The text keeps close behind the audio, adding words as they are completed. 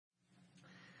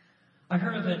I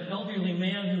heard of an elderly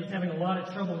man who was having a lot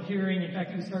of trouble hearing. In fact,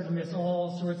 he was starting to miss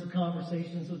all sorts of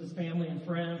conversations with his family and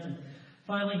friends. And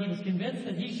finally, he was convinced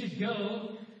that he should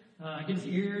go get his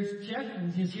ears checked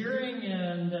and his hearing.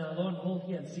 And lo and behold,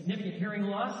 he had significant hearing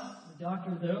loss. The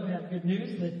doctor, though, had good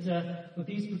news that with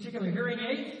these particular hearing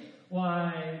aids,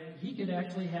 why, he could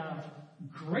actually have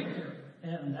great hearing.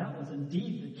 And that was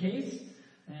indeed the case.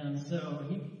 And so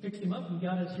he fixed him up and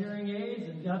got his hearing aids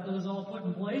and got those all put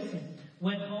in place and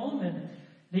went home. And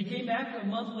they came back a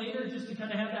month later just to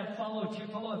kind of have that follow-up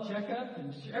checkup.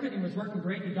 And everything was working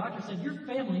great. The doctor said, your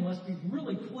family must be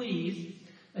really pleased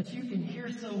that you can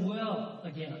hear so well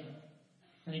again.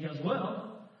 And he goes,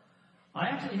 well, I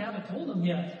actually haven't told them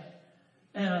yet.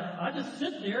 I just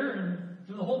sit there and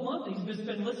for the whole month he's just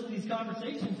been listening to these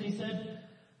conversations. And he said,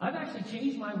 I've actually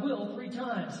changed my will 3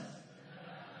 times.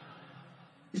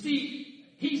 You see,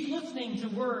 he's listening to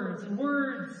words, and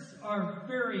words are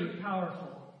very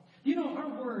powerful. You know, our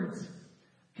words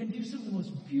can do some of the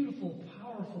most beautiful,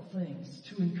 powerful things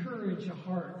to encourage a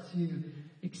heart, to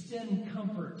extend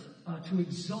comfort, to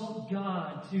exalt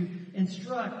God, to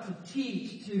instruct, to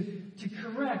teach, to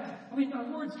correct. I mean, our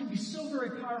words can be so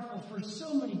very powerful for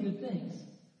so many good things.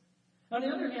 On the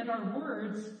other hand, our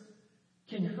words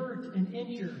can hurt and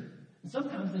injure. And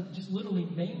sometimes they just literally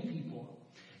maim people.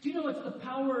 Do you know it's the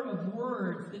power of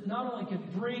words that not only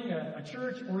could bring a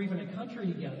church or even a country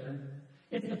together,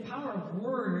 it's the power of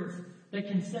words that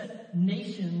can set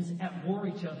nations at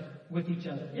war with each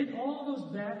other. It all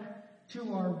goes back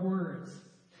to our words.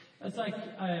 It's like,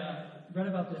 I read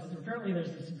about this. Apparently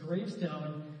there's this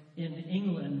gravestone in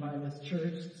England by this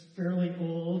church. It's fairly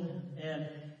old. And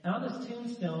on this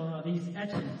tombstone are these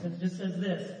etchings. And it just says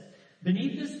this: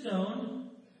 beneath this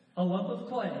stone, a lump of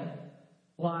clay,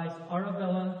 lies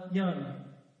Arabella Young,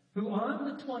 who on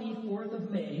the 24th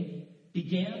of May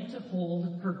began to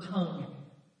hold her tongue.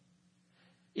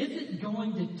 Is it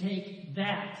going to take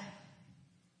that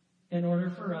in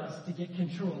order for us to get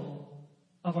control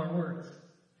of our words?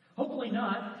 Hopefully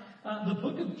not. The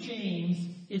book of James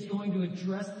is going to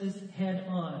address this head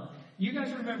on. You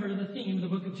guys remember the theme of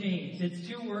the book of James. It's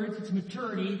 2 words. It's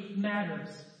maturity matters.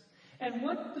 And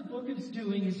what the book is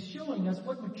doing is showing us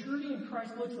what maturity in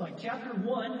Christ looks like. Chapter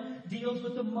 1 deals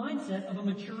with the mindset of a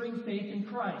maturing faith in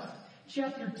Christ.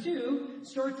 Chapter 2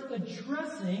 starts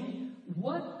addressing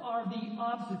what are the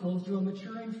obstacles to a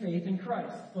maturing faith in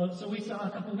Christ. Well, so we saw a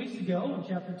couple weeks ago in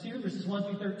chapter 2, verses 1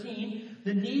 through 13,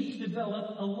 the need to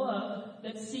develop a love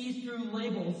that sees through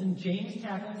labels, and James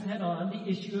tackles head on the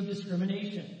issue of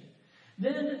discrimination.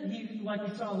 Then, like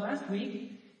we saw last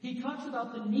week, he talks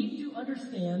about the need to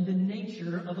understand the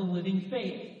nature of a living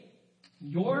faith.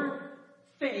 Your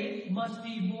faith must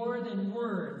be more than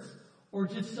words or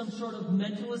just some sort of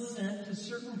mental assent to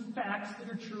certain facts that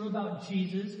are true about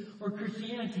Jesus or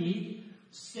Christianity.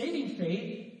 Saving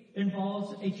faith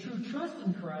involves a true trust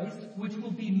in Christ, which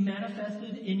will be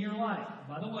manifested in your life.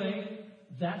 By the way,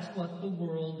 that's what the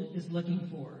world is looking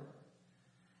for.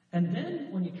 And then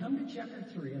when you come to chapter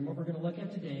 3, and what we're going to look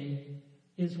at today,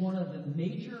 is one of the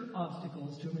major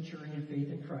obstacles to maturing in faith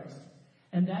in Christ.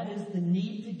 And that is the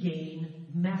need to gain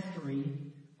mastery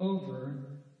over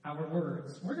our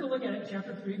words. We're going to look at it in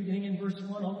chapter 3, beginning in verse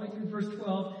 1 all the way through verse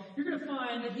 12. You're going to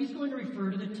find that he's going to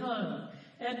refer to the tongue.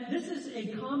 And this is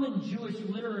a common Jewish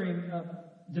literary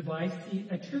device to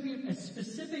attribute a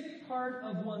specific part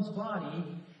of one's body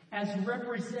as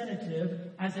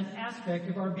representative, as an aspect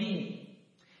of our being.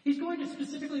 He's going to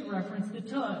specifically reference the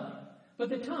tongue. But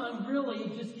the tongue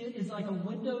really just is like a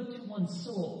window to one's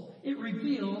soul. It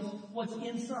reveals what's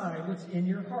inside, what's in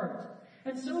your heart.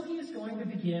 And so he is going to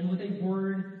begin with a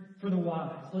word for the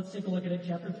wise. Let's take a look at it,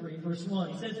 chapter 3, verse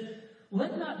 1. He says,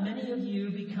 "Let not many of you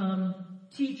become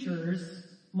teachers,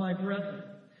 my brethren,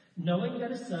 knowing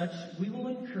that as such we will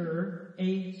incur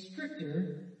a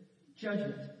stricter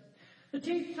judgment." The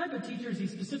type of teachers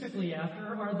he's specifically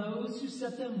after are those who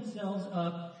set themselves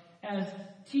up as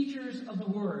teachers of the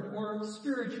word, or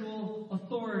spiritual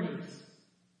authorities,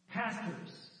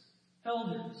 pastors,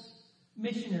 elders,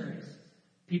 missionaries,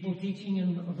 people teaching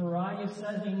in a variety of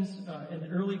settings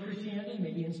in early Christianity,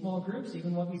 maybe in small groups,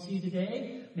 even what we see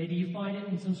today. Maybe you find it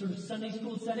in some sort of Sunday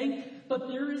school setting. But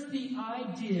there is the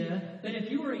idea that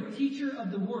if you were a teacher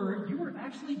of the word, you were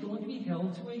actually going to be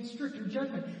held to a stricter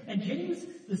judgment. And James,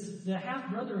 the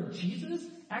half-brother of Jesus,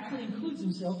 actually includes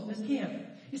himself in this camp.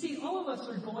 You see, all of us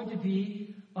are going to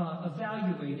be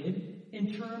evaluated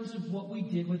in terms of what we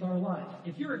did with our life.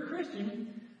 If you're a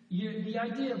Christian, the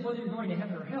idea of whether you're going to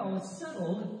heaven or hell is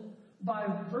settled by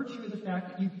virtue of the fact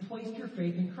that you've placed your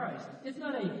faith in Christ. It's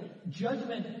not a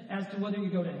judgment as to whether you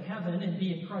go to heaven and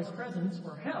be in Christ's presence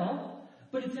or hell,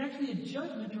 but it's actually a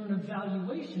judgment or an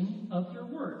evaluation of your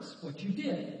works, what you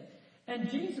did. And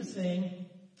James is saying,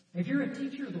 if you're a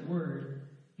teacher of the Word,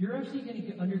 you're actually going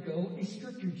to undergo a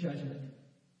stricter judgment.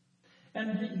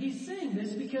 And he's saying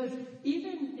this because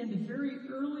even in the very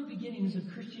early beginnings of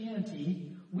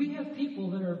Christianity, we have people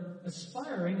that are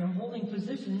aspiring and holding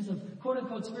positions of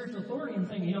quote-unquote spiritual authority and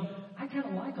saying, I kind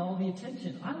of like all the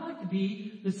attention. I like to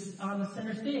be on the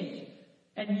center stage.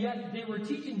 And yet they were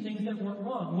teaching things that weren't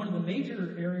wrong. One of the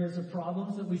major areas of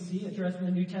problems that we see addressed in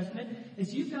the New Testament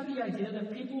is you've got the idea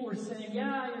that people were saying,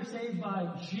 yeah, you're saved by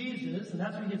Jesus, and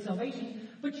that's where you get salvation,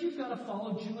 but you've got to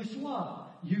follow Jewish law.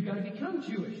 You've got to become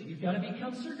Jewish. You've got to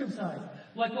become circumcised.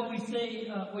 Like what we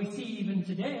see even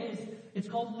today is it's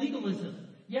called legalism.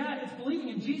 Yeah, it's believing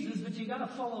in Jesus, but you got to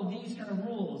follow these kind of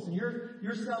rules, and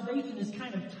your salvation is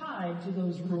kind of tied to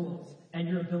those rules and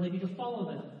your ability to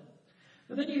follow them.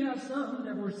 But then you have some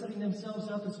that were setting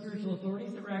themselves up as spiritual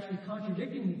authorities that were actually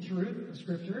contradicting the truth of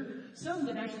Scripture. Some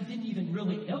that actually didn't even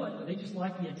really know it, but they just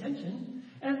liked the attention.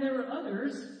 And there were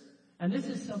others, and this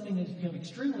is something that's become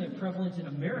extremely prevalent in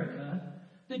America,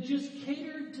 that just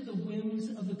catered to the whims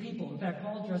of the people. In fact,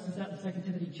 Paul addresses that in 2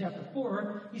 Timothy chapter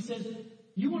 4. He says,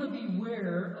 you want to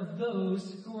beware of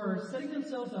those who are setting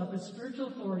themselves up as spiritual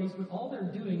authorities, but all they're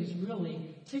doing is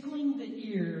really tickling the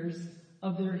ears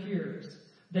of their hearers.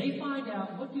 They find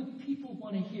out what do people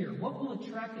want to hear, what will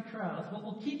attract the crowds, what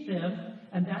will keep them,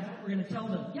 and that's what we're going to tell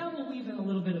them. Yeah, we'll weave in a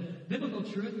little bit of biblical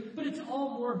truth, but it's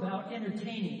all more about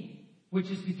entertaining, which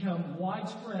has become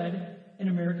widespread in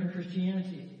American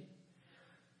Christianity.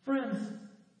 Friends,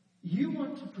 you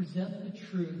want to present the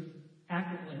truth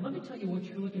accurately. And let me tell you what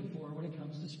you're looking for when it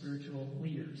comes to spiritual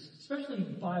leaders, especially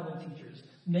Bible teachers,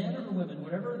 men or women,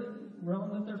 whatever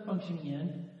realm that they're functioning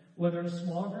in, whether in a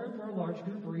small group or a large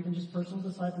group or even just personal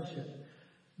discipleship.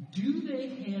 Do they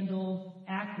handle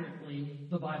accurately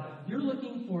the Bible? You're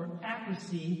looking for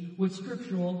accuracy with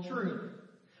scriptural truth.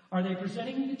 Are they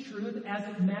presenting the truth as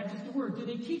it matches the Word? Do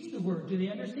they teach the Word? Do they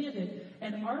understand it?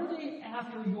 And are they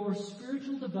after your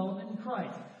spiritual development in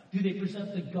Christ? Do they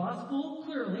present the gospel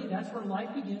clearly? That's where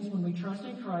life begins, when we trust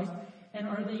in Christ. And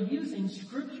are they using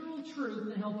scriptural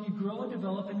truth to help you grow and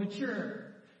develop and mature?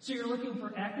 So you're looking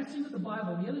for accuracy with the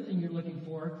Bible. The other thing you're looking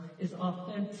for is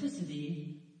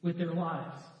authenticity with their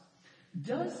lives.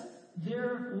 Does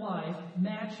their life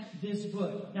match this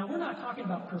book? Now, we're not talking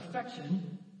about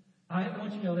perfection. I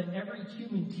want you to know that every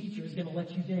human teacher is going to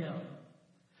let you down.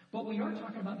 But we are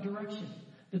talking about direction,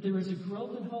 that there is a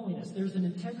growth in holiness. There's an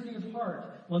integrity of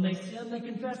heart. When they sin, they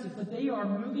confess it, but they are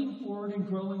moving forward and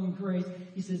growing in grace.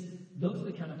 He says, those are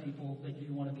the kind of people that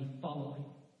you want to be following.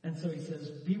 And so he says,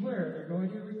 beware, they're going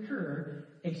to incur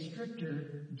a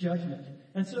stricter judgment.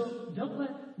 And so don't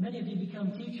let many of you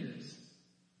become teachers,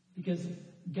 because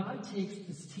God takes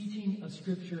this teaching of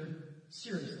Scripture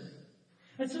seriously.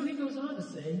 And so he goes on to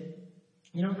say,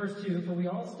 verse 2, for we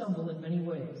all stumble in many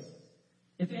ways.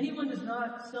 If anyone does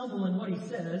not stumble in what he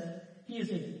says, he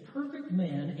is a perfect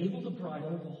man, able to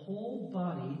bridle the whole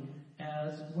body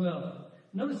as well.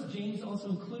 Notice James also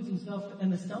includes himself in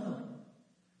the stumbling.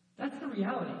 That's the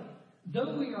reality.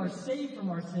 Though we are saved from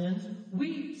our sins,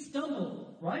 we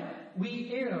stumble, right?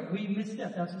 We err, we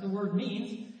misstep. That's what the word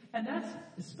means. And that's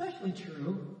especially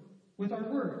true with our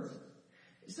words.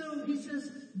 So he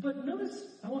says, but notice,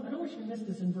 I don't want you to miss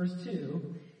this in verse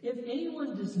 2. If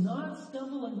anyone does not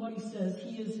stumble in what he says,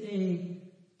 he is a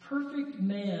perfect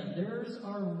man. There's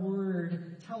our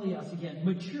word, teleos again,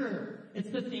 mature. It's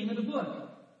the theme of the book.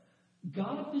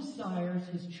 God desires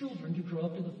his children to grow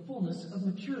up to the fullness of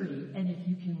maturity. And if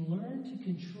you can learn to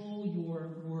control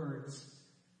your words,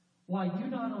 why, you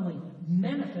not only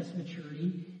manifest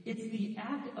maturity, it's the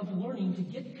act of learning to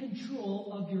get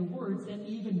control of your words that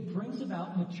even brings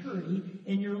about maturity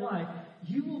in your life.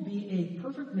 You will be a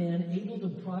perfect man, able to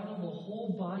bridle the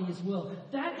whole body as well.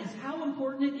 That is how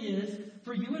important it is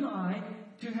for you and I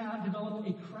to have developed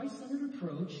a Christ-centered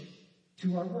approach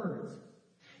to our words.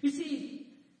 You see,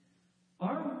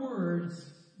 our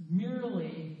words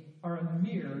merely are a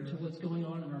mirror to what's going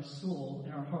on in our soul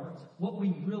and our hearts, what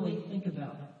we really think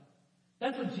about.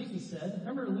 That's what Jesus said.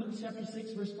 Remember Luke chapter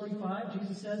 6, verse 45?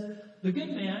 Jesus says, the good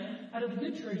man out of the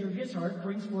good treasure of his heart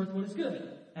brings forth what is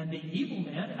good. And the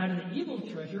evil man out of the evil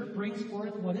treasure brings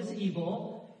forth what is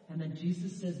evil. And then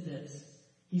Jesus says this.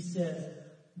 He says,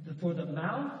 for the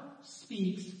mouth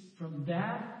speaks from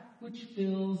that which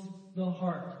fills the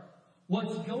heart.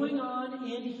 What's going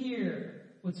on in here,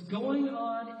 what's going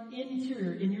on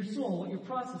interior, in your soul, what you're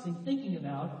processing, thinking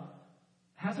about,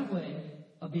 has a way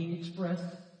of being expressed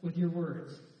with your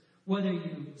words. Whether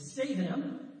you say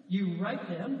them, you write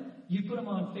them, you put them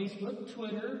on Facebook,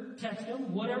 Twitter, text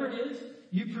them, whatever it is,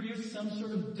 you produce some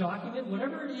sort of document,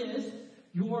 whatever it is,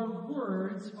 your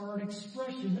words are an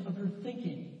expression of your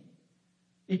thinking.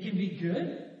 It can be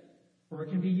good, or it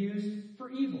can be used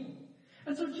for evil.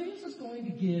 And so James is going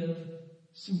to give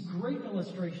some great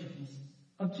illustrations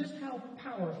of just how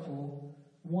powerful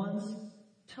one's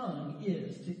tongue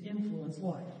is to influence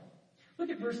life. Look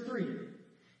at verse 3.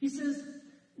 He says,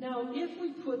 "Now if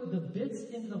we put the bits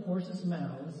into the horses'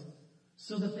 mouths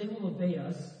so that they will obey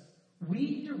us,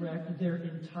 we direct their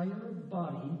entire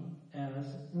body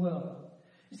as well."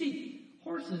 You see,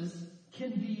 horses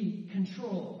can be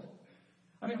controlled.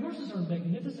 I mean, horses are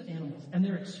magnificent animals, and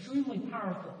they're extremely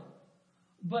powerful.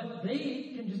 But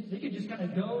they can just kind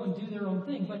of go and do their own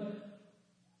thing. But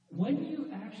when you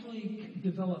actually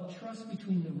develop trust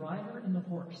between the rider and the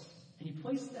horse, and you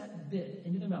place that bit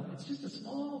into their mouth, it's just a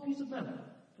small piece of metal,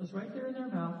 goes right there in their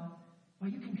mouth, well,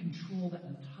 you can control that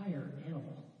entire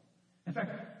animal. In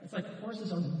fact, it's like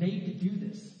horses are made to do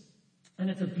this. And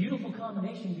it's a beautiful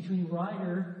combination between the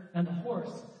rider and the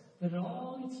horse. But it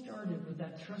all gets started with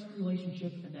that trust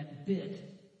relationship and that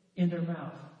bit in their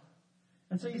mouth.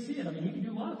 And so you see it. I mean, you can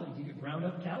do a lot of things. You can round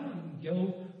up cattle. You can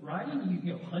go riding. You can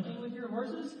go hunting with your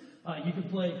horses. You can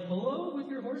play polo with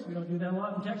your horse. We don't do that a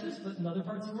lot in Texas, but in other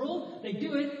parts of the world, they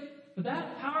do it. But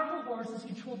that powerful horse is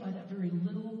controlled by that very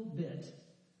little bit.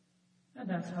 And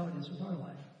that's how it is with our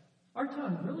life. Our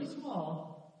tongue, really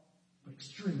small, but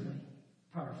extremely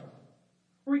powerful.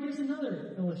 Or he gives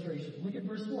another illustration. Look at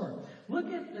verse 4. "Look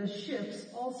at the ships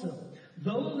also.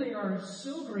 Though they are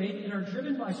so great and are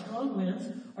driven by strong winds,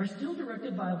 are still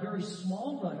directed by a very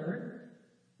small rudder,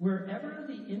 wherever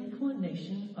the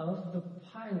inclination of the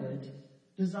pilot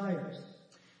desires."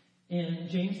 In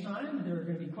James' time, there are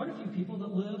going to be quite a few people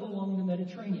that live along the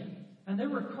Mediterranean. And there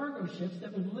were cargo ships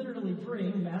that would literally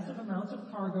bring massive amounts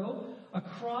of cargo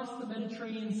across the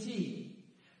Mediterranean Sea.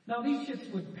 Now, these ships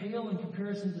would pale in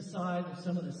comparison to size of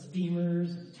some of the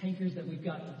steamers and tankers that we've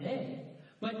got today.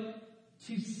 But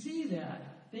to see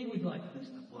that, they would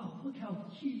wow, look how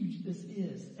huge this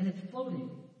is. And it's floating.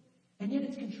 And yet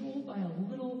it's controlled by a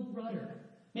little rudder.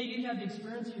 Maybe you had the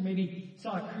experience, you maybe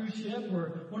saw a cruise ship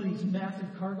or one of these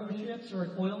massive cargo ships or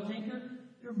an oil tanker.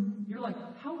 You're like,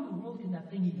 how in the world can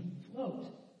that thing even float?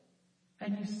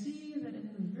 And you see that in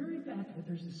the very back of it,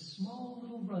 there's this small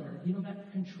little rudder,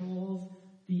 that controls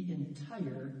the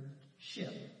entire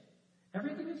ship.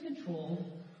 Everything is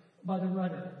controlled by the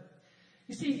rudder.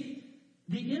 You see,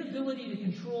 the inability to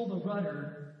control the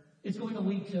rudder is going to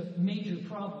lead to major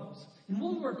problems. In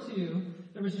World War II,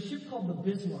 there was a ship called the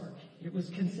Bismarck. It was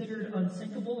considered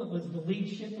unsinkable. It was the lead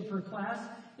ship of her class.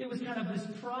 It was kind of this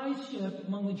prize ship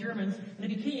among the Germans,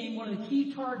 and it became one of the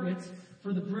key targets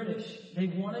for the British. They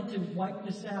wanted to wipe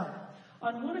this out.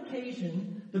 On one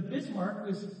occasion, the Bismarck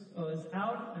was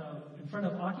out in front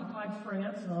of occupied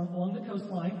France along the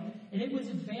coastline, and it was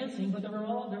advancing, but there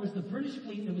was the British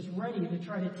fleet that was ready to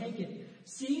try to take it.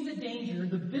 Seeing the danger,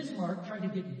 the Bismarck tried to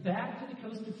get back to the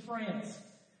coast of France.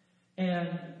 And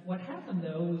what happened,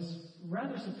 though, was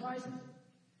rather surprising.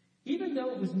 Even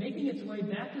though it was making its way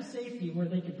back to safety where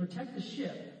they could protect the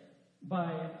ship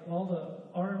by all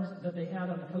the arms that they had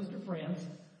on the coast of France,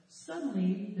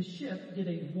 suddenly the ship did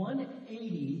a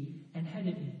 180 and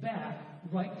headed back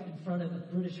right in front of the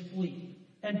British fleet.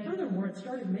 And furthermore, it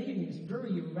started making these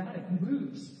very erratic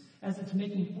moves as it's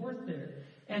making forth there.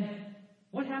 And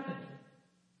what happened?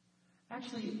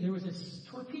 Actually, there was a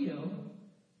torpedo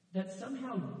that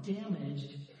somehow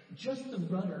damaged just the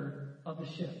rudder of the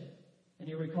ship. And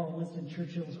you recall Winston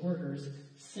Churchill's orders,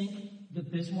 sink the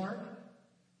Bismarck.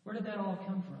 Where did that all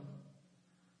come from?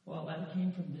 Well, that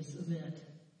came from this event.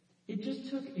 It just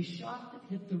took a shot that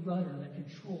hit the rudder that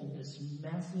controlled this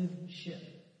massive ship.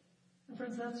 And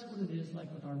friends, that's what it is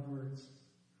like with our words.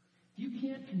 If you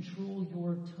can't control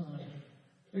your tongue,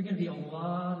 there's going to be a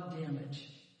lot of damage.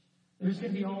 There's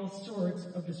going to be all sorts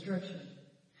of destruction.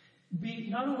 Be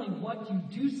not only what you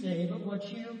do say, but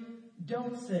what you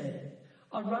don't say.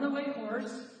 A runaway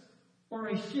horse or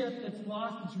a ship that's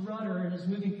lost its rudder and is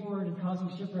moving forward and causing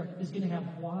shipwreck is going to have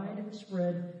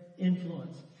widespread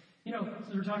influence.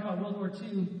 So we're talking about World War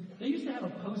II. They used to have a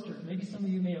poster. Maybe some of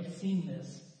you may have seen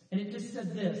this. And it just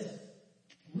said this: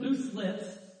 loose lips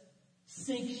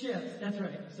sink ships. That's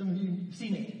right. Some of you have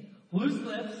seen it. Loose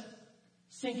lips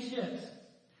sink ships.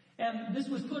 And this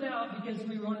was put out because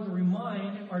we wanted to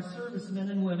remind our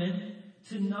servicemen and women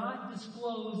to not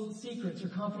disclose secrets or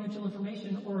confidential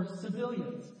information or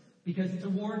civilians, because it's a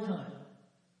wartime.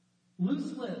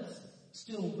 Loose lips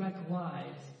still wreck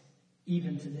lives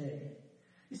even today.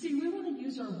 You see, we want to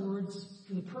use our words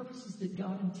for the purposes that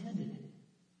God intended.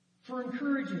 For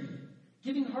encouraging,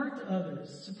 giving heart to others,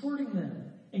 supporting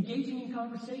them, engaging in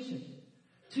conversation.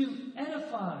 to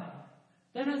edify.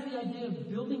 That has the idea of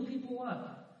building people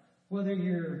up. Whether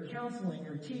you're counseling,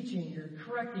 you're teaching, you're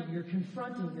correcting, you're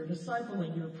confronting, you're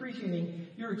discipling, you're appreciating,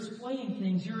 you're explaining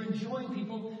things, you're enjoying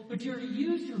people, but you're to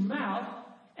use your mouth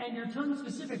and your tongue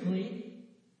specifically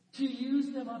to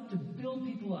use them up to build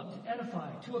people up, to edify,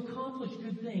 to accomplish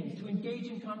good things, to engage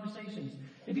in conversations.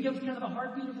 It becomes kind of a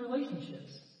heartbeat of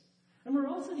relationships. And we're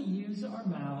also to use our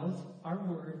mouths, our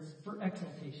words, for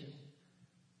exaltation,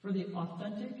 for the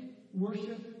authentic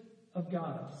worship of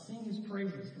God, to sing his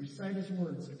praises, to recite his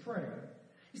words, to pray.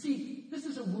 You see, this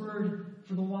is a word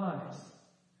for the wise.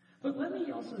 But let me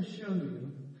also show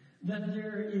you that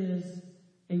there is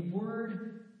a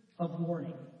word of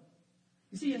warning.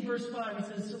 You see, in verse 5, it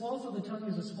says, "So also the tongue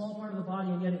is a small part of the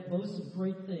body, and yet it boasts of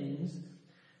great things.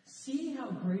 See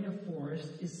how great a forest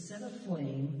is set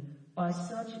aflame by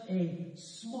such a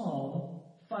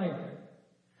small fire.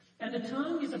 And the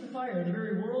tongue is a fire, the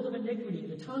very world of iniquity.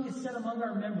 The tongue is set among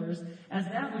our members as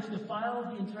that which defiles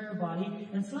the entire body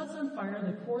and sets on fire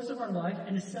the course of our life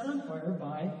and is set on fire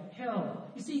by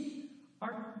hell." You see,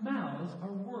 our mouths,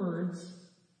 our words,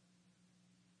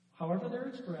 however they're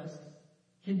expressed,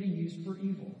 can be used for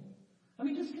evil. I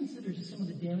mean, just consider just some of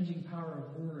the damaging power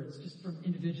of words just from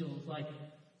individuals like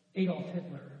Adolf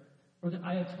Hitler or the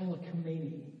Ayatollah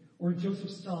Khomeini or Joseph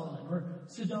Stalin or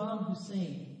Saddam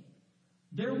Hussein.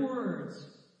 Their words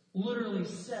literally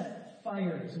set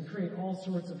fires and create all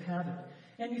sorts of havoc.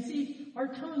 And you see, our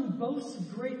tongue boasts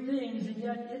of great things, and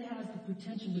yet it has the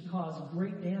potential to cause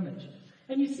great damage.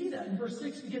 And you see that in verse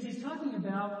 6 because he's talking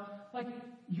about, like,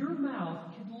 your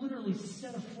mouth can literally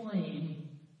set aflame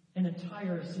an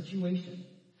entire situation.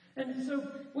 And so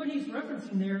what he's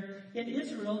referencing there, in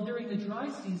Israel during the dry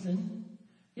season,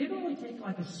 it only take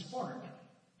like a spark.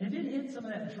 If it hit some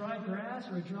of that dry grass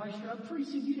or a dry shrub, pretty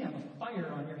soon you'd have a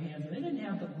fire on your hands. And they didn't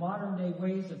have the modern day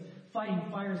ways of fighting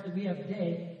fires that we have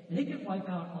today. And it could wipe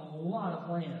out a lot of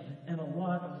land and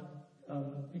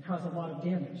and cause a lot of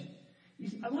damage.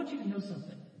 I want you to know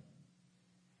something.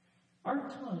 Our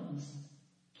tongues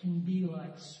can be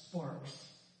like sparks.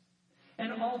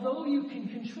 And although you can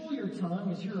control your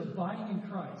tongue as you're abiding in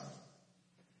Christ,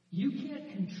 you can't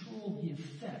control the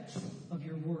effects of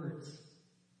your words.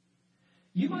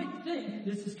 You might think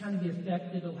this is kind of the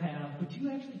effect that it'll have, but you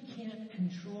actually can't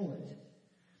control it.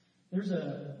 There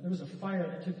was a fire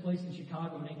that took place in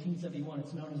Chicago in 1871.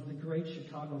 It's known as the Great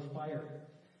Chicago Fire.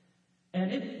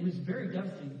 And it was very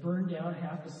devastating. Burned down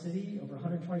half the city. Over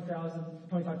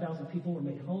 25,000 people were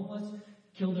made homeless.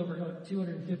 Killed over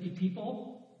 250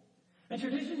 people. And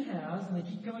tradition has, and they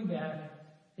keep coming back,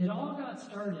 it all got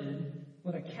started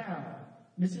with a cow.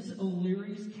 Mrs.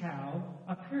 O'Leary's cow,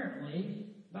 apparently,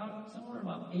 somewhere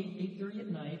about 8:30 at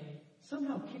night,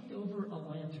 somehow kicked over a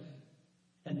lantern.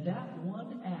 And that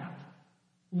one act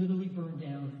literally burned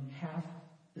down half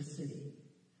the city.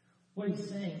 What he's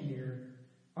saying here,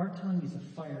 our tongue is a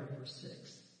fire, verse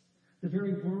 6. The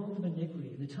very world of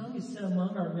iniquity. The tongue is set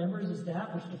among our members as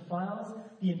that which defiles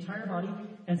the entire body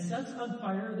and sets on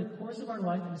fire the course of our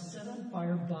life and is set on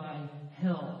fire by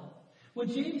hell. When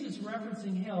James is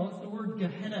referencing hell, it's the word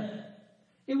Gehenna.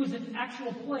 It was an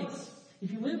actual place.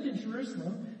 If you lived in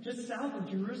Jerusalem, just south of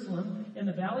Jerusalem, in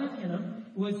the Valley of Hinnom,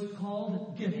 it was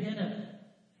called Gehenna.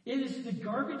 It is the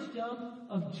garbage dump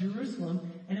of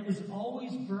Jerusalem, and it was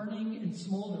always burning and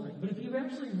smoldering. But if you've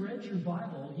actually read your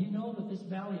Bible, you know that this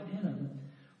Valley of Hinnom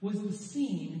was the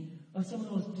scene of some of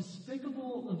the most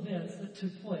despicable events that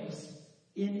took place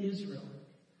in Israel.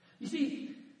 You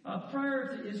see,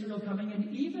 prior to Israel coming, and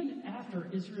even after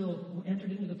Israel entered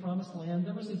into the Promised Land,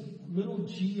 there was a little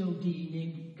god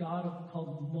named God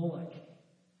called Moloch.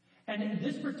 And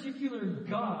this particular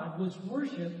god was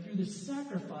worshipped through the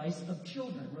sacrifice of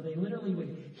children, where they literally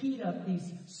would heat up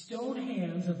these stone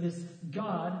hands of this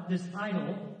god, this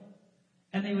idol,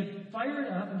 and they would fire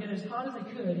it up and get as hot as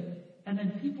they could, and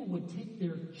then people would take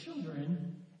their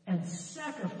children and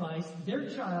sacrifice their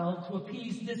child to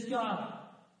appease this god.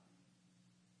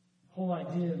 The whole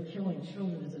idea of killing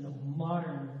children is a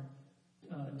modern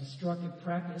destructive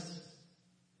practice.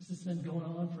 This has been going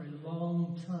on for a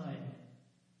long time.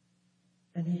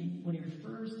 And when he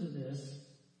refers to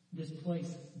this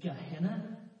place,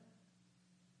 Gehenna,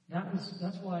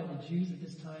 that's why the Jews at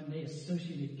this time, they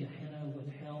associated Gehenna with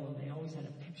hell, and they always had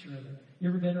a picture of it. You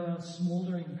ever been around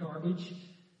smoldering garbage,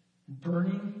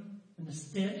 burning, and the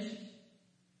stench?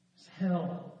 It's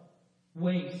hell,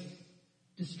 waste,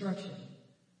 destruction.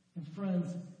 And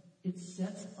friends, it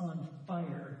sets on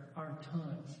fire our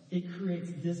tongues. It creates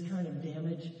this kind of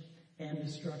damage and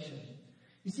destruction.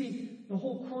 You see, the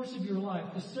whole course of your life,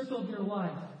 the circle of your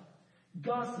life,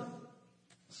 gossip,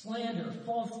 Slander,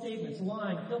 false statements,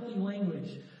 lying, filthy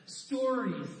language,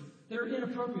 stories that are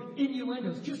inappropriate,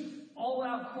 innuendos, just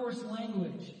all-out coarse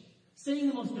language, saying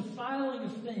the most defiling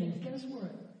of things. Guess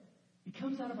what? It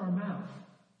comes out of our mouth.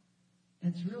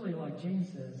 And it's really, like James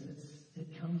says,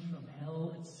 it comes from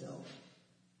hell itself.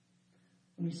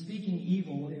 When you're speaking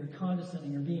evil, whether you're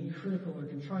condescending or being critical or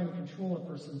trying to control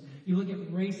a person, you look at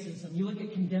racism, you look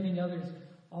at condemning others,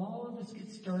 all of this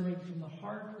gets started from the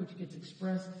heart, which gets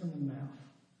expressed from the mouth.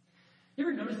 You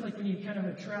ever notice, like, when you kind of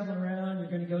are traveling around, you're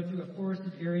going to go through a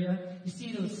forested area, you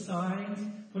see those signs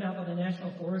put out by the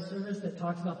National Forest Service that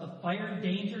talks about the fire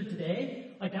danger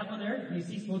today? Like that one there, you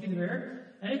see Smokey the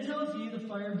Bear, and it tells you the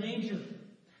fire danger.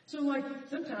 So, like,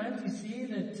 sometimes you see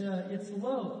that it's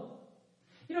low.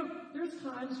 You know, there's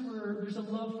times where there's a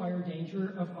low fire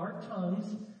danger of our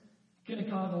tongues going to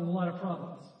cause a lot of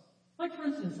problems. Like, for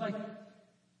instance, like,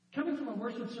 coming from a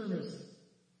worship service,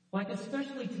 like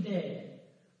especially today,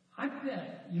 I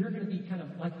bet you're going to be kind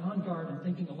of like on guard and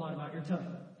thinking a lot about your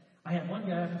tongue. I had one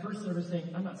guy after first service saying,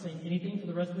 I'm not saying anything for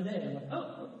the rest of the day. I'm like,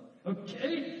 oh,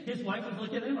 okay. His wife was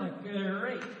looking at him like,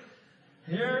 great.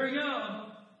 Here we go.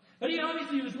 But he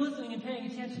obviously was listening and paying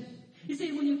attention. You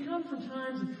see, when you come from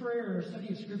times of prayer or study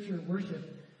of Scripture and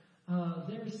worship,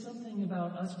 there's something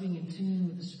about us being in tune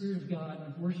with the Spirit of God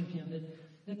and worship Him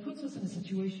that puts us in a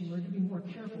situation where we can be more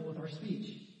careful with our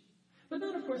speech. But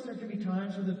then, of course, there can be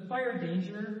times where the fire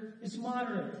danger is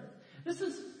moderate. This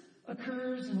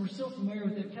occurs, and we're so familiar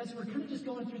with it, because we're kind of just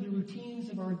going through the routines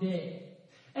of our day.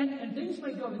 And things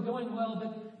might be going well,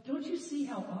 but don't you see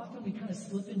how often we kind of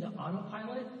slip into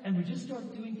autopilot and we just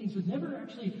start doing things with never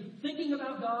actually thinking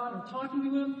about God or talking to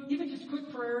Him, even just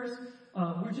quick prayers.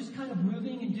 We're just kind of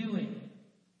moving and doing.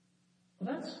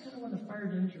 Well, that's kind of when the fire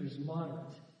danger is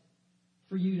moderate,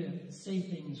 for you to say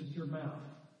things with your mouth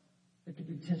that could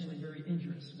be potentially very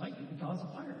injurious, might even cause a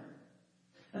fire.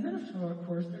 And then, of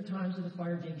course, there are times when the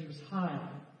fire danger is high,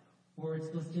 or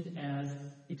it's listed as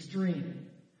extreme.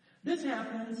 This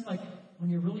happens like when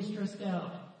you're really stressed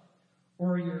out,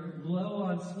 or you're low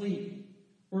on sleep,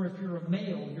 or if you're a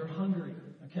male, you're hungry,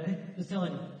 okay? Just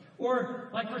telling you. Or,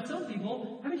 like for some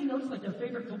people, haven't you noticed like their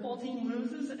favorite football team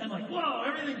loses, and like, whoa,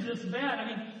 everything's just bad.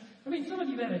 I mean, some of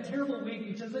you had a terrible week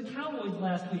because of the Cowboys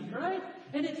last week, right?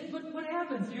 But what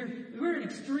happens? We're in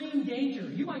extreme danger.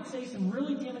 You might say some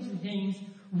really damaging things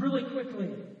really quickly.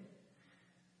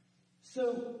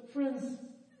 So, friends,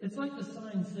 it's like the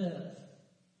sign says,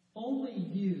 only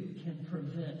you can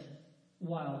prevent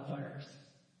wildfires.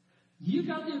 You've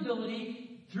got the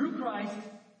ability, through Christ,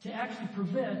 to actually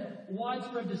prevent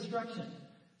widespread destruction.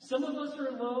 Some of us are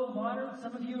in low, moderate,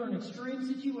 some of you are in extreme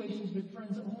situations, but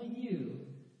friends, only you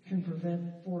can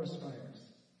prevent forest fires.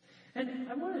 And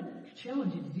I want to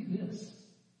challenge you to do this.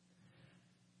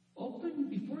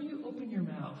 Before you open your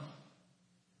mouth,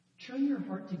 turn your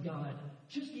heart to God,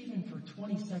 just even for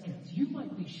 20 seconds. You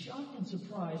might be shocked and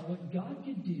surprised what God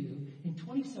can do in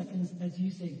 20 seconds as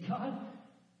you say, God,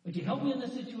 would you help me in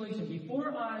this situation?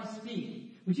 Before I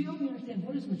speak, would you help me understand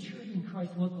what does maturity in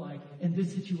Christ look like in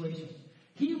this situation?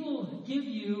 He will give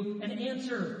you an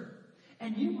answer.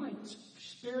 And you might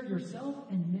spare yourself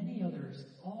and many others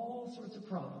all sorts of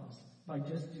problems by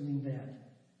just doing that.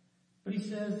 But he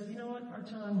says, you know what? Our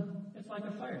tongue, it's like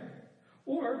a fire.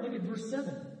 Or look at verse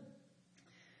 7.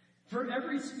 For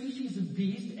every species of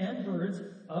beast and birds,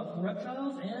 of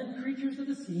reptiles and creatures of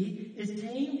the sea, is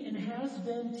tamed and has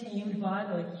been tamed by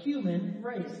the human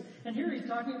race. And here he's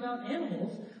talking about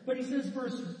animals, but he says,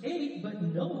 verse 8, but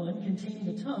no one can tame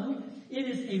the tongue. It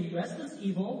is a restless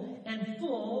evil and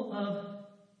full of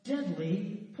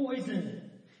deadly poison.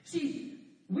 See,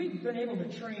 we've been able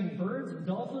to train birds and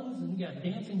dolphins, and we got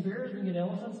dancing bears, we can get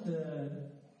elephants to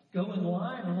go in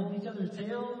line and hold each other's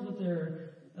tails with their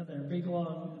big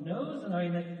long nose,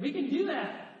 and we can do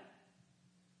that.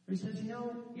 But he says,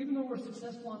 even though we're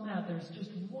successful on that, there's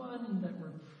just one that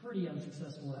we're pretty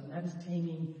unsuccessful at, and that is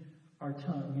taming our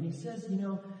tongue. And he says,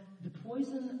 the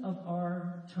poison of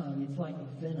our tongue, it's like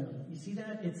venom. You see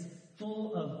that? It's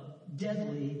full of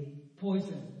deadly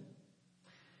poison.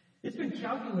 It's been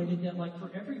calculated that like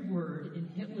for every word in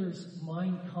Hitler's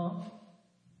Mein Kampf,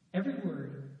 every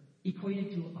word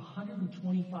equated to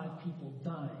 125 people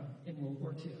dying in World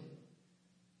War II.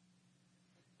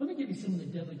 Let me give you some of the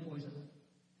deadly poison.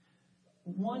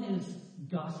 One is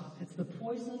gossip. It's the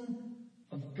poison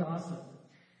of gossip.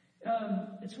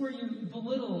 It's where you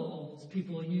belittle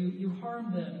people, you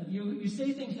harm them, you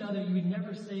say things now that you would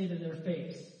never say to their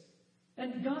face.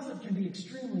 And gossip can be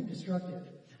extremely destructive.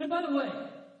 And by the way,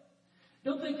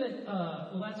 don't think that,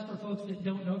 that's for folks that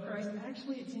don't know Christ.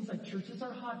 Actually, it seems like churches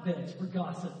are hotbeds for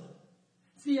gossip.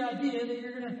 It's the idea that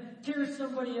you're going to tear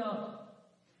somebody up.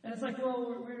 And it's like,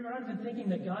 well, we're not even thinking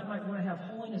that God might want to have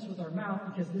holiness with our mouth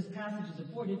because this passage is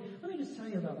avoided. Let me just tell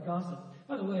you about gossip.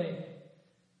 By the way,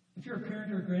 if you're a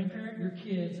parent or a grandparent, your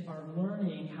kids are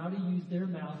learning how to use their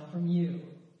mouth from you.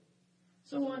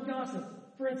 So on gossip.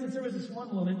 For instance, there was this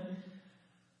one woman.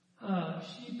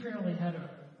 She apparently had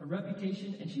a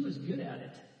reputation, and she was good at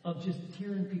it, of just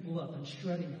tearing people up and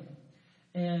shredding them.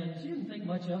 And she didn't think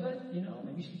much of it.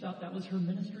 Maybe she thought that was her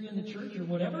ministry in the church or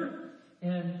whatever.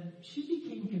 And she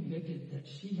became convicted that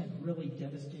she had really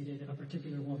devastated a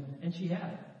particular woman. And she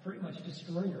had pretty much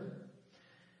destroyed her.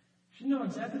 She didn't know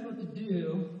exactly what to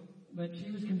do, but she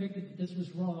was convicted that this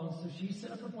was wrong. So she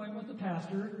set up an appointment with the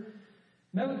pastor,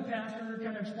 met with the pastor,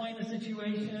 kind of explained the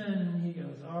situation, and he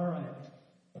goes, all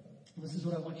right, this is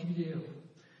what I want you to do.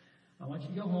 I want you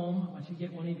to go home. I want you to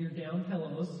get one of your down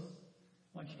pillows.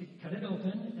 I want you to cut it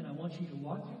open, and I want you to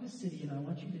walk through the city, and I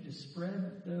want you to just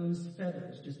spread those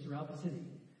feathers just throughout the city.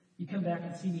 You come back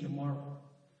and see me tomorrow.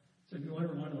 So if you're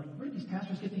wondering, like, where do these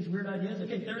pastors get these weird ideas?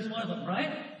 Okay, there's one of them,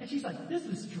 right? And she's like, this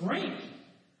is strange.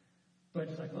 But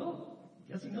she's like, well,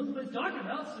 I guess he knows what he's talking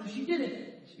about, so she did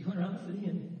it. She went around the city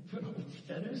and put all these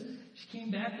feathers. She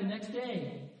came back the next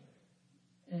day.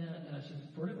 And she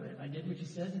reported it. I did what you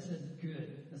said, and said,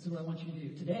 good. This is what I want you to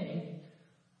do. Today,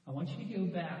 I want you to go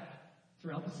back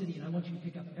throughout the city, and I want you to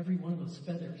pick up every one of those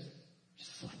feathers.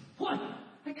 She's like, what?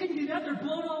 I couldn't do that. They're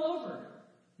blown all over.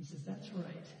 He says, that's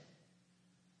right.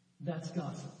 That's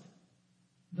gossip.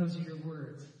 Those are your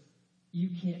words. You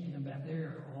can't get them back.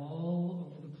 They're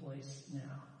all over the place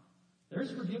now.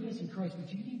 There's forgiveness in Christ,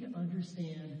 but you need to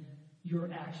understand your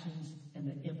actions and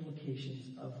the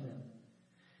implications of them.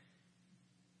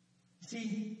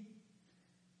 See,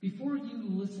 before you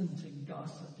listen to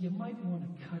gossip, you might want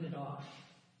to cut it off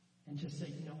and just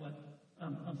say, you know what,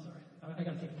 I'm sorry. I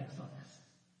got to take a pass on this.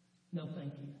 No,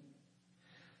 thank you.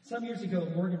 Some years ago,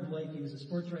 Morgan Blake, he was a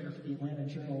sports writer for the Atlanta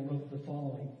Journal, wrote the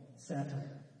following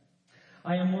satire.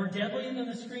 I am more deadly than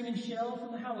the screaming shell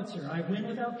from the howitzer. I win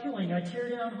without killing. I tear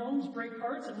down homes, break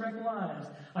hearts, and wreck lives.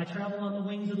 I travel on the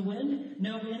wings of the wind.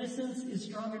 No innocence is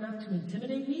strong enough to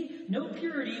intimidate me. No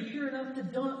purity pure enough to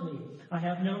daunt me. I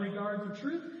have no regard for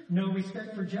truth, no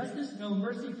respect for justice, no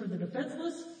mercy for the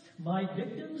defenseless. My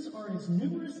victims are as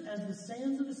numerous as the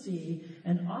sands of the sea,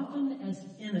 and often as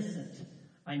innocent.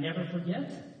 I never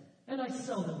forget, and I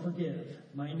seldom forgive.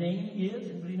 My name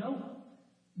is, anybody know?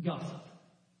 Gossip.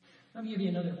 Let me give you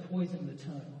another poison of the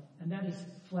tongue, and that is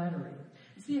flattery.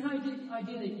 It's the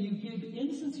idea that you give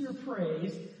insincere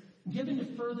praise given to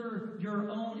further your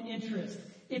own interest.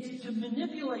 It's to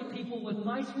manipulate people with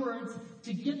nice words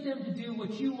to get them to do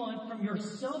what you want from your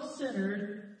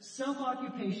self-centered,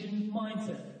 self-occupation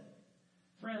mindset.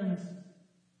 Friends,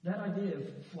 that idea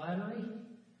of flattery,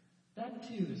 that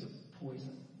too is a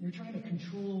poison. You're trying to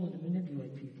control and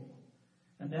manipulate people.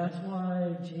 And that's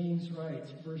why James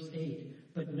writes, verse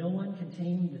 8, but no one can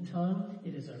tame the tongue.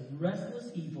 It is a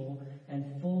restless evil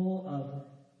and full of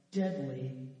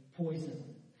deadly poison.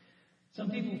 Some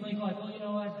people think like,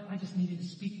 well, I just needed to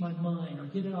speak my mind or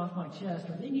get it off my chest,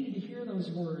 or they needed to hear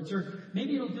those words, or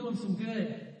maybe it'll do them some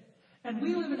good. And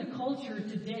we live in a culture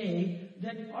today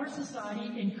that our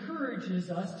society encourages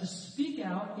us to speak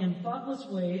out in thoughtless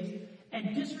ways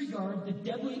and disregard the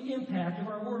deadly impact of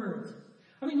our words.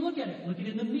 I mean, look at it. Look at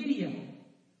it in the media.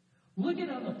 Look at it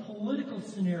on the political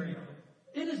scenario.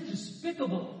 It is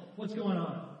despicable what's going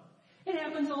on. It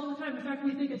happens all the time. In fact,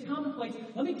 we think it's commonplace.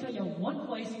 Let me tell you one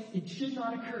place it should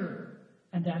not occur,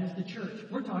 and that is the church.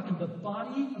 We're talking the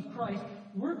body of Christ.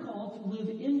 We're called to live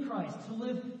in Christ, to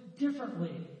live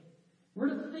differently. We're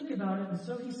to think about it, and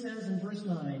so he says in verse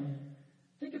 9,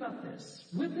 think about this.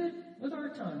 With our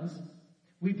tongues,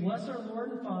 we bless our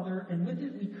Lord and Father, and with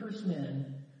it we curse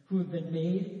men who have been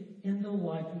made in the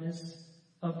likeness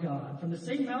of God. From the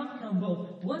same mouth come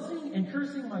both blessing and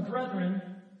cursing, my brethren.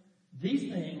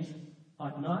 These things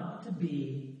ought not to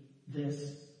be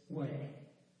this way.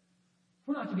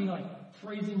 We're not to be like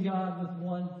praising God with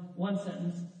one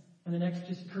sentence and the next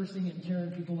just cursing and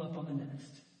tearing people up on the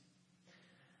next.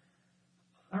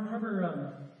 I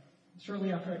remember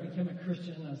shortly after I became a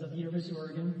Christian, I was at the University of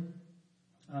Oregon.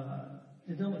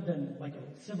 It's only been like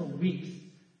several weeks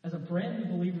as a brand new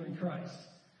believer in Christ.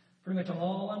 Pretty much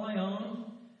all on my own,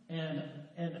 and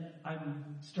I'm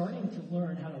starting to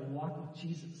learn how to walk with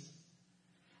Jesus.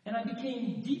 And I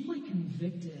became deeply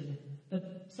convicted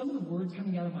that some of the words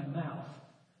coming out of my mouth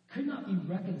could not be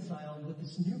reconciled with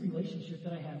this new relationship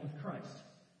that I had with Christ.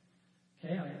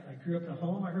 Okay, I grew up in a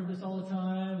home, I heard this all the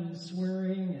time, and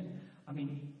swearing, and I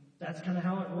mean, that's kind of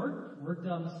how it worked. Worked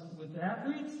with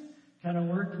athletes, kind of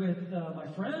worked with my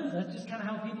friends. That's just kind of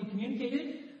how people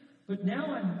communicated. But now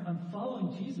I'm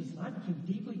following Jesus, and I became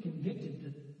deeply convicted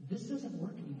that this doesn't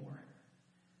work anymore.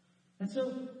 And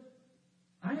so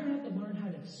I had to learn how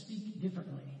to speak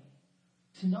differently,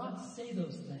 to not say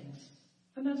those things.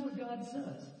 And that's what God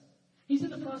says. He's in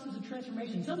the process of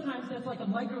transformation. Sometimes that's like a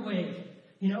microwave.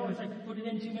 It's like put it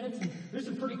in 2 minutes and there's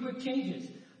some pretty quick changes.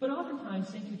 But oftentimes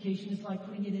sanctification is like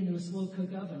putting it into a slow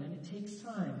cook oven, and it takes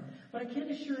time. But I can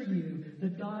assure you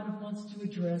that God wants to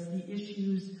address the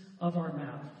issues of our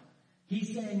mouth.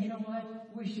 He's saying, you know what?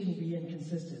 We shouldn't be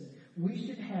inconsistent. We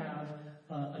should have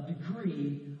a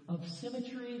degree of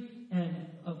symmetry and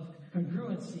of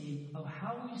congruency of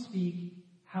how we speak,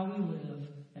 how we live,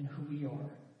 and who we are.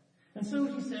 And so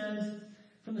he says,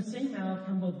 from the same mouth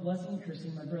come both blessing and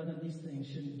cursing, my brethren, these things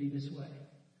shouldn't be this way.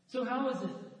 So how is it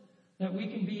that we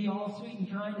can be all sweet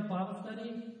and kind at Bible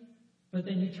study, but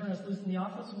then you turn us loose in the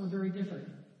office and we're very different?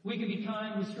 We can be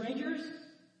kind with strangers,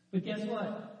 but guess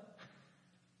what?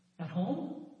 At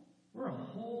home, we're a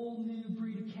whole new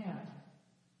breed of cat.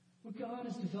 What God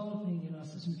is developing in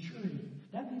us is maturity.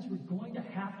 That means we're going to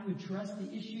have to address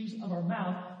the issues of our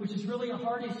mouth, which is really a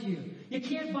hard issue. You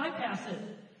can't bypass it.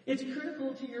 It's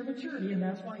critical to your maturity, and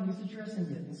that's why he's addressing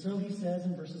it. And so he says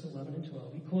in verses 11 and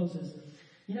 12, he closes,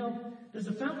 does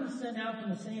a fountain send out from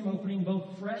the same opening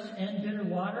both fresh and bitter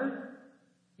water?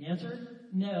 The answer,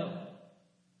 no.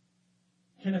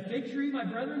 Can a fig tree, my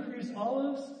brethren, produce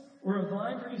olives, or a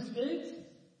vine produce figs?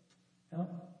 No.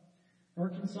 Nor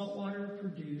can salt water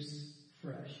produce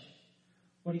fresh.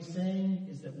 What he's saying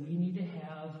is that we need to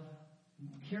have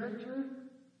character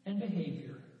and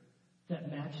behavior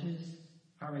that matches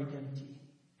our identity.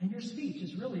 And your speech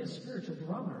is really a spiritual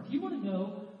barometer. If you want to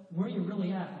know where you're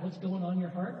really at, what's going on in your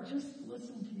heart, just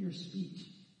listen to your speech.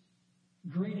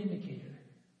 Great indicator.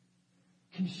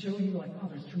 Can show you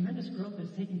there's tremendous growth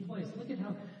that's taking place. Look at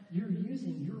how you're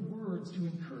using your words to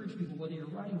encourage people, whether you're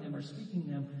writing them or speaking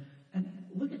them. And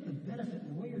look at the benefit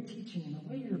and the way you're teaching and the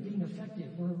way you're being effective.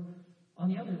 Or on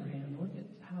the other hand, look at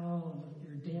how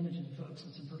you're damaging folks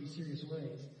in some pretty serious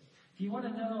ways. If you want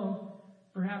to know,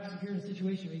 perhaps if you're in a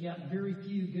situation where you got very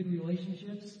few good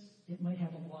relationships, it might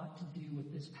have a lot to do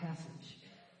with this passage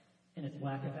and its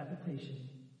lack of application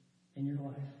in your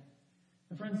life.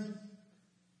 And friends,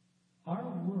 our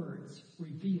words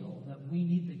reveal that we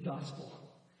need the gospel.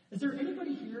 Is there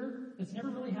anybody here that's never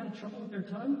really had trouble with their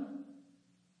tongue?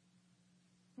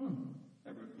 Oh.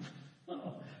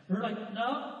 We're like,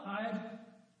 no, I've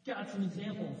got some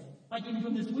examples. Like even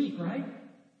from this week, right?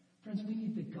 Friends, we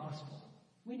need the gospel.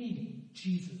 We need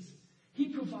Jesus. He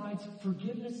provides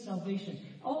forgiveness, salvation.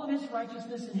 All of his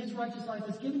righteousness and his righteous life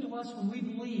is given to us when we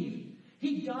believe.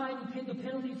 He died and paid the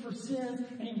penalty for sins,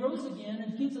 and he rose again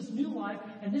and gives us new life.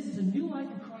 And this is a new life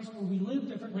in Christ where we live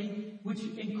differently, which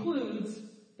includes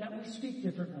that we speak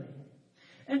differently.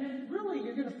 And really,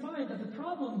 you're going to find that the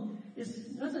problem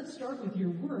doesn't start with your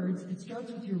words, it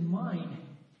starts with your mind.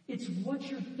 It's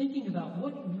what you're thinking about,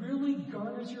 what really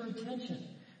garners your attention.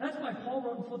 That's why Paul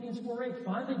wrote in Philippians 4:8,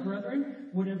 finally, brethren,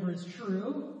 whatever is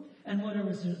true, and whatever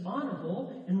is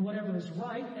honorable, and whatever is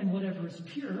right, and whatever is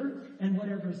pure, and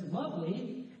whatever is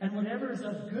lovely, and whatever is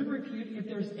of good repute, if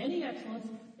there is any excellence,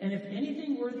 and if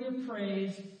anything worthy of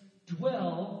praise,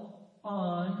 dwell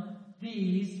on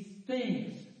these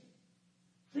things.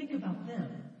 Think about them.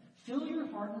 Fill your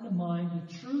heart and mind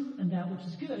with truth and that which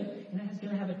is good, and it is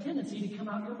going to have a tendency to come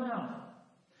out your mouth.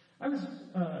 I was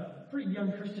a pretty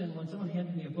young Christian when someone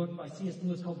handed me a book by C.S.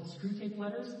 Lewis called The Screwtape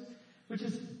Letters, which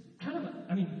is kind of,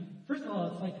 first of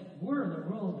all, it's like, where in the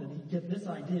world did he get this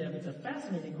idea? It's a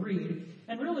fascinating read,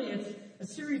 and really it's a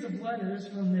series of letters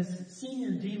from this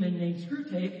senior demon named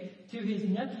Screwtape to his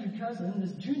nephew cousin,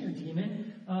 this junior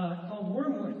demon, called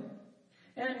Wormwood.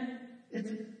 And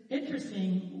it's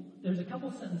interesting, there's a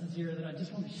couple sentences here that I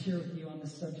just want to share with you on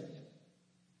this subject.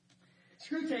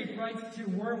 Screwtape writes to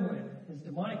Wormwood, his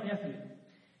demonic nephew,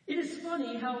 "It is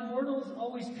funny how mortals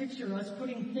always picture us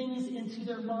putting things into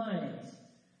their minds.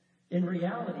 In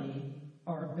reality,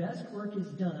 our best work is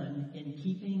done in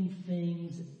keeping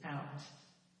things out."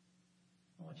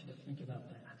 I want you to think about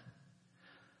that.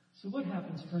 So what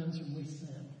happens, friends, when we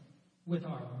sin with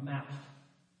our mouth?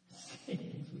 Say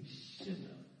things we shouldn't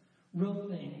have. Wrote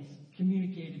things,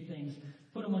 communicated things,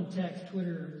 put them on text,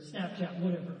 Twitter, Snapchat,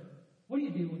 whatever. What do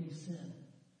you do when you sin?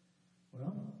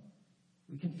 Well,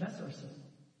 we confess our sin,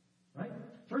 right?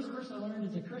 First verse I learned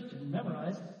as a Christian,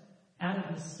 memorized, out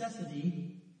of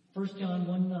necessity, 1 John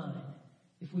 1:9.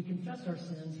 If we confess our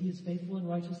sins, he is faithful and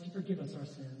righteous to forgive us our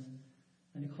sins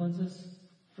and to cleanse us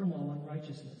from all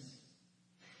unrighteousness.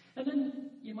 And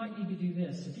then you might need to do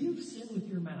this. If you've sinned with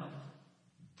your mouth,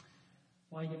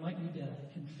 you might need to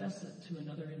confess it to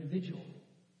another individual.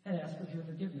 and ask for your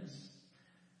forgiveness.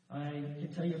 I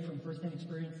can tell you from firsthand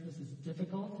experience, this is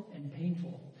difficult and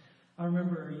painful. I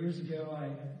remember years ago, I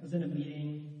was in a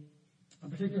meeting. A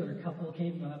particular couple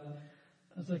came up.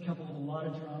 It was a couple with a lot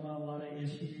of drama, a lot of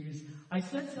issues. I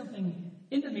said something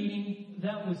in the meeting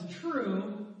that was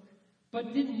true,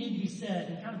 but didn't need to be said,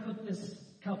 and kind of put this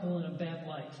couple in a bad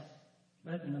light.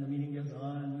 But, the meeting goes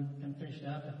on, we kind of finished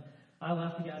up, and I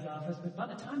left the guy's office. But by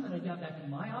the time that I got back to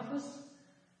my office,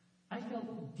 I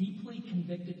felt deeply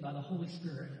convicted by the Holy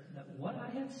Spirit that what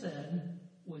I had said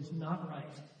was not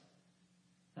right.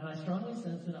 And I strongly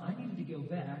sensed that I needed to go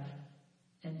back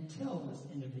and tell this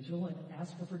individual and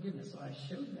ask for forgiveness. So I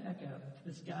showed back up to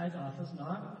this guy's office.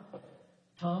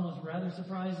 Tom was rather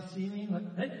surprised to see me.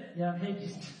 Like, hey,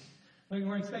 you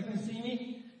weren't expecting to see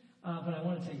me? But I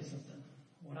want to tell you something.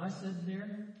 What I said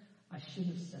there, I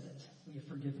shouldn't have said it. Will you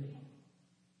forgive me?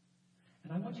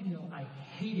 And I want you to know I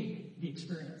hated the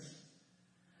experience.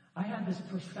 I had this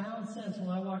profound sense when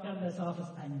I walked out of this office,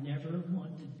 I never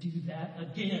want to do that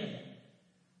again.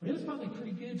 But it was probably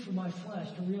pretty good for my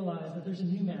flesh to realize that there's a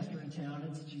new master in town,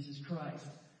 and it's Jesus Christ.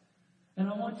 And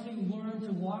I want to learn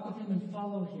to walk with him and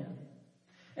follow him.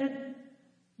 And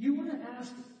you want to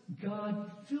ask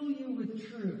God, fill you with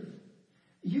truth.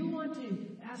 You want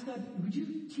to ask God, would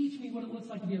you teach me what it looks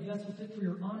like to be a vessel fit for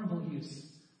your honorable use?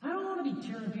 I don't want to be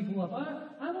tearing people up.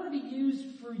 I want to be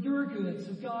used for your good.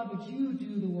 So God, would you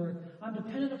do the work? I'm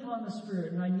dependent upon the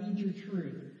Spirit, and I need your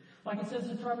truth. Like it says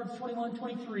in Proverbs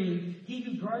 21:23, he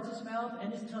who guards his mouth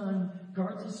and his tongue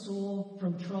guards his soul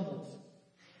from troubles.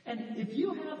 And if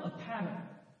you have a pattern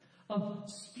of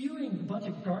spewing a bunch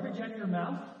of garbage out of your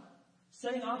mouth,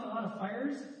 setting off a lot of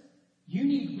fires, you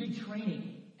need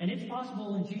retraining. And it's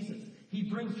possible in Jesus. He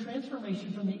brings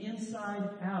transformation from the inside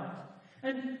out.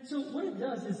 And so what it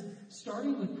does is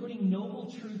starting with putting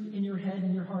noble truth in your head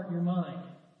and your heart and your mind.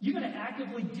 You've got to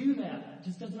actively do that. It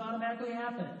just doesn't automatically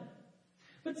happen.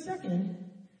 But second,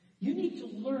 you need to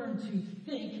learn to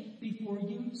think before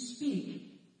you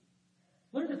speak.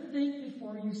 Learn to think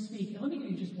before you speak. And let me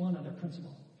give you just one other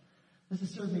principle. This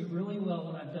has served me really well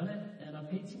when I've done it, and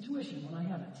I've paid some tuition when I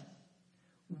haven't.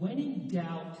 When in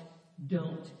doubt,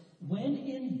 don't. When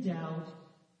in doubt,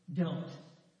 don't.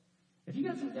 If you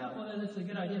got some doubt whether it's a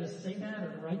good idea to say that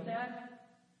or to write that,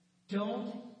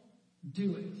 don't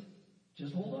do it.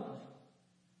 Just hold off.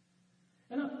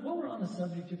 And while we're on the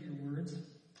subject of your words,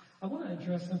 I want to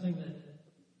address something that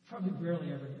probably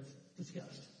rarely ever gets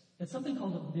discussed. It's something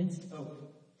called a minced oath.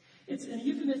 It's a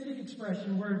euphemistic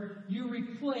expression where you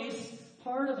replace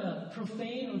part of a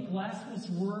profane or blasphemous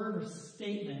word or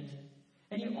statement,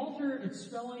 and you alter its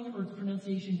spelling or its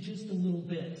pronunciation just a little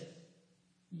bit.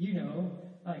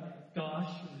 Like gosh,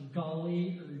 or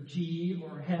golly, or gee,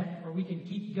 or heck, or we can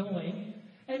keep going.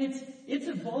 And it's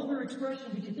a vulgar expression,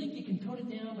 but you think you can tone it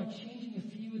down by changing a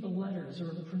few of the letters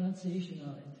or the pronunciation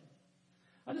on it.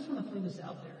 I just want to throw this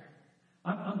out there.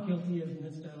 I'm guilty of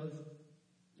minced oaths.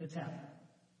 It's happened.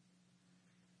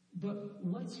 But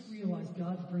let's realize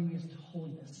God's bringing us to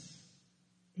holiness.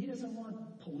 He doesn't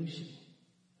want pollution.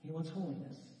 He wants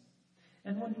holiness.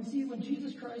 And when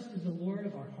Jesus Christ is the Lord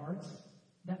of our hearts,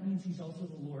 that means he's also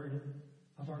the Lord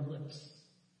of our lips.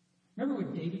 Remember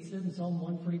what David said in Psalm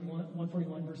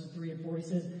 141 verses 3 and 4? He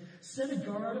says, set a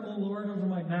guard, O Lord, over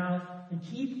my mouth, and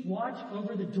keep watch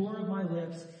over the door of my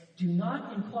lips. Do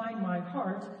not incline my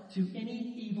heart to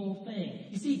any evil thing.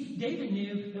 You see, David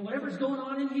knew that whatever's going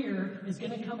on in here is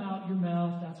going to come out your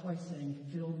mouth. That's why he's saying,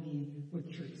 fill me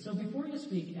with truth. So before you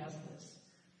speak, ask this.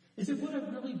 Is it what I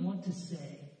really want to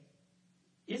say?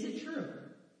 Is it true?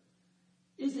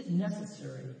 Is it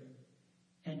necessary?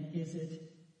 And is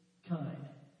it kind?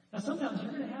 Now, sometimes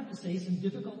you're going to have to say some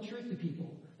difficult truth to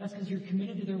people. That's because you're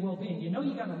committed to their well-being. You know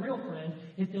you got a real friend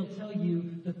if they'll tell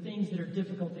you the things that are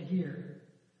difficult to hear.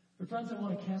 But friends, I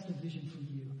want to cast a vision for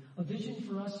you. A vision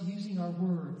for us using our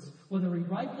words, whether we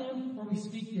write them or we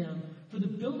speak them, for the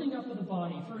building up of the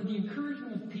body, for the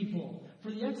encouragement of people,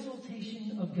 for the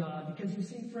exaltation of God. Because you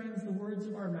see, friends, the words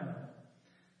of our mouth,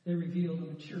 they reveal the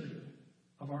maturity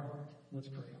of our heart. Let's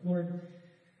pray. Lord,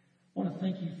 I want to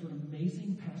thank you for an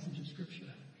amazing passage of Scripture.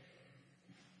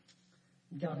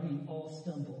 God, we all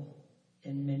stumble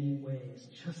in many ways,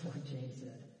 just like James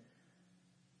said.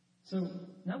 So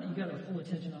now that you've got our full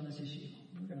attention on this issue,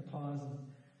 we're going to pause and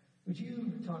would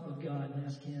you talk with God and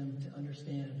ask him to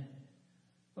understand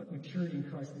what maturity in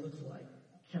Christ looks like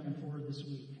coming forward this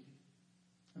week?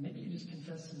 Or maybe you just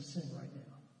confess some sin right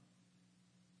now.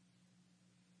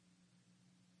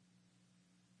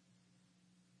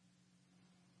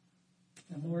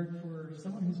 And Lord, for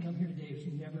someone who's come here today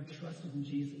who's never trusted in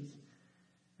Jesus,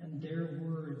 and their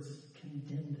words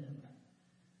condemn them,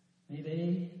 May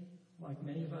they, like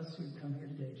many of us who have come here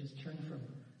today, just turn from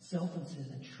self and sin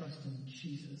and trust in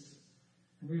Jesus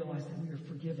and realize that we are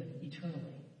forgiven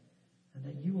eternally and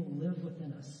that you will live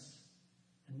within us.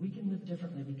 And we can live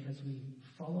differently because we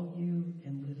follow you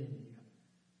and live in you.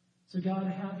 So God,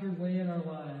 have your way in our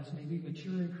lives. May we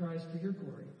mature in Christ for your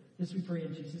glory. This we pray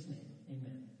in Jesus' name.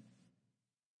 Amen.